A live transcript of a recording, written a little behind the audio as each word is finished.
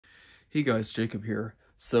Hey guys, Jacob here.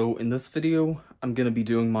 So in this video, I'm going to be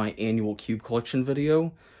doing my annual cube collection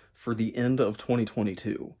video for the end of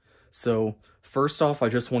 2022. So first off, I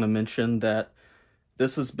just want to mention that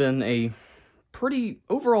this has been a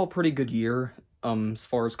overall pretty good year as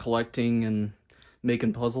far as collecting and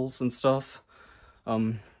making puzzles and stuff.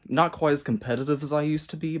 Not quite as competitive as I used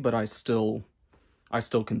to be, but I still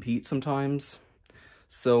compete sometimes.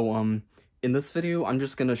 So in this video, I'm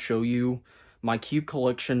just going to show you my cube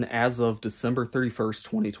collection as of December 31st,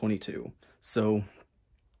 2022. So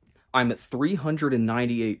I'm at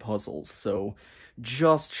 398 puzzles, so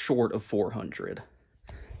just short of 400.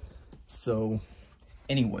 So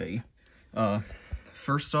anyway,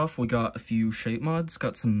 first off, we got a few shape mods,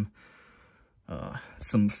 got some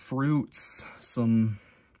fruits, and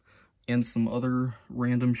some other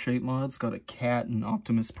random shape mods. Got a cat and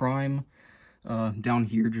Optimus Prime.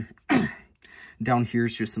 Down here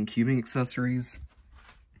is just some cubing accessories.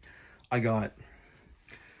 I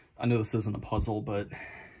know this isn't a puzzle, but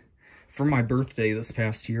for my birthday this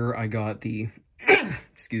past year, I got the,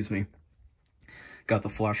 got the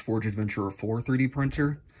Flashforge Adventurer 4 3D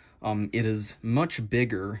printer. It is much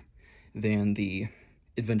bigger than the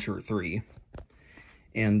Adventurer 3.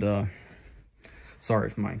 And, sorry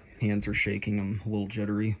if my hands are shaking, I'm a little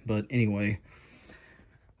jittery, but anyway.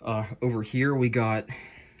 Over here we got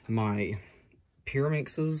my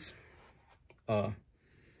Pyraminxes, and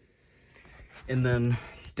then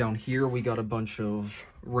down here we got a bunch of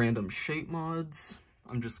random shape mods.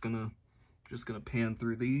 I'm just gonna pan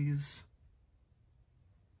through these.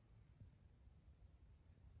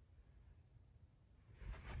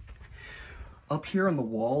 Up here on the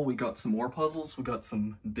wall we got some more puzzles. We got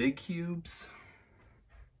some big cubes,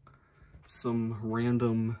 some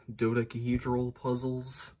random dodecahedral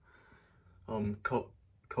puzzles,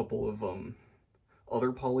 couple of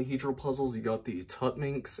other polyhedral puzzles. You got the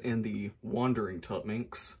Tutminx and the Wandering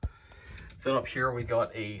Tutminx. Then up here we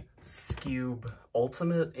got a Skewb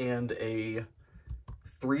Ultimate and a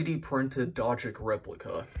 3D printed Dogic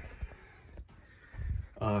replica.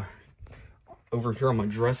 Over here on my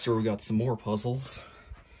dresser we got some more puzzles.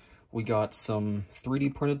 We got some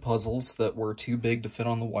 3D printed puzzles that were too big to fit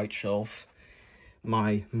on the white shelf.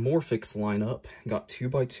 My Morphix lineup got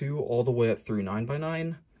 2x2 all the way up through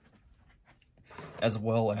 9x9, as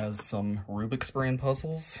well as some Rubik's brand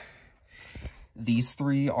puzzles. These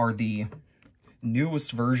three are the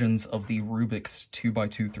newest versions of the Rubik's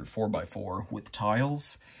 2x2 through 4x4 with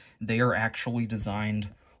tiles. They are actually designed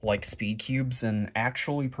like speed cubes and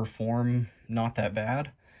actually perform not that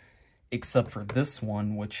bad, except for this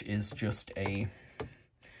one, which is just an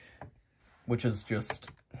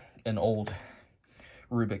old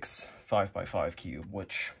Rubik's 5x5 cube,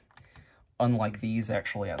 which, unlike these,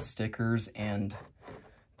 actually has stickers and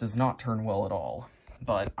does not turn well at all.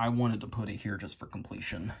 But I wanted to put it here just for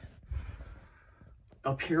completion.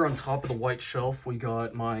 Up here on top of the white shelf, we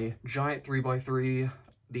got my giant 3x3,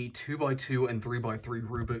 the 2x2 and 3x3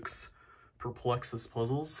 Rubik's Perplexus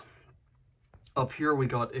puzzles. Up here we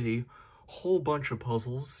got a whole bunch of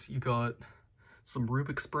puzzles. You got some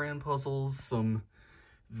Rubik's brand puzzles, some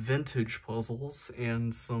vintage puzzles,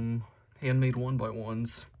 and some handmade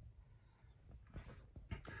 1x1s.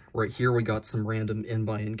 Right here we got some random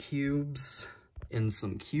N×N cubes and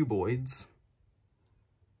some cuboids.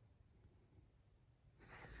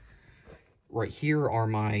 Right here are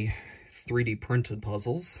my 3D printed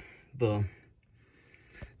puzzles, the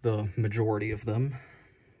majority of them.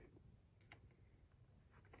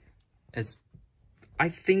 As I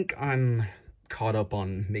think I'm caught up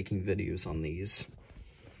on making videos on these.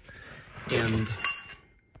 And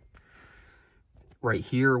right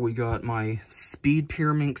here we got my Speed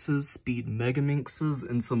Pyraminxes, Speed Megaminxes,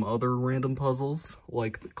 and some other random puzzles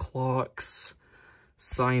like the clocks,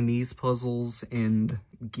 Siamese puzzles, and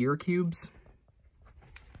gear cubes.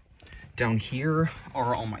 Down here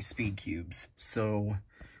are all my speed cubes. So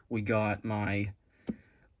we got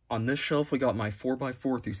on this shelf we got my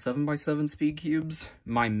 4x4 through 7x7 speed cubes.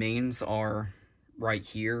 My mains are right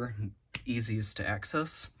here, easiest to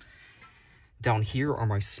access. Down here are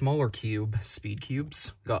my smaller cube speed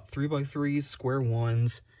cubes. Got 3x3s, square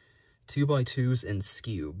ones, 2x2s, and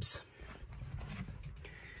Skewbs.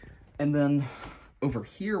 And then over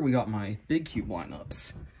here we got my big cube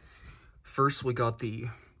lineups. First we got the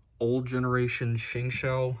old generation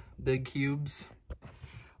Xingqiao big cubes,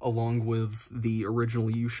 along with the original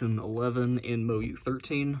Yushin 11 and Moyu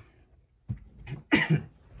 13.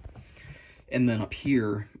 And then up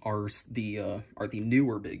here are the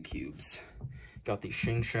newer big cubes. Got the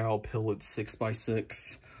Xingqiao Pillared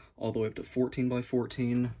 6x6 all the way up to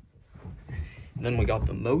 14x14. Then we got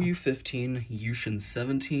the Moyu 15, Yushin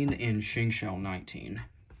 17, and Xingqiao 19,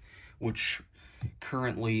 which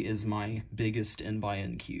currently is my biggest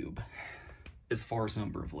N/N cube as far as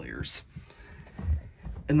number of layers.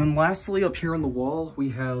 And then lastly, up here on the wall, we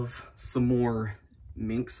have some more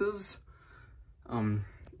Minxes.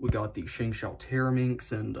 We got the Xingqiao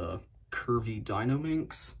Terraminx and Curvy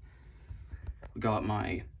Dinominx. We got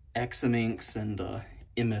my Examinx and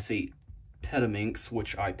MF8 Petaminx,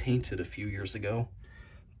 which I painted a few years ago,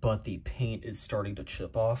 but the paint is starting to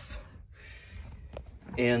chip off.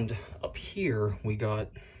 And up here, we got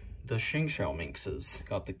the Xingqiao Minxes.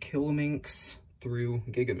 Got the Killaminx through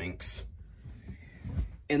Gigaminx.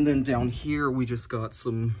 And then down here, we just got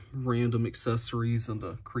some random accessories and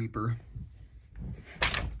a creeper.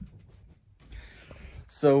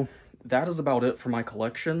 So that is about it for my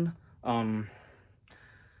collection.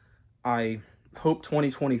 I hope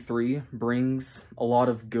 2023 brings a lot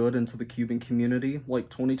of good into the cubing community like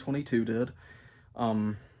 2022 did.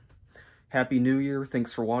 Happy New Year,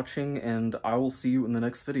 thanks for watching, and I will see you in the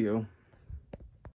next video.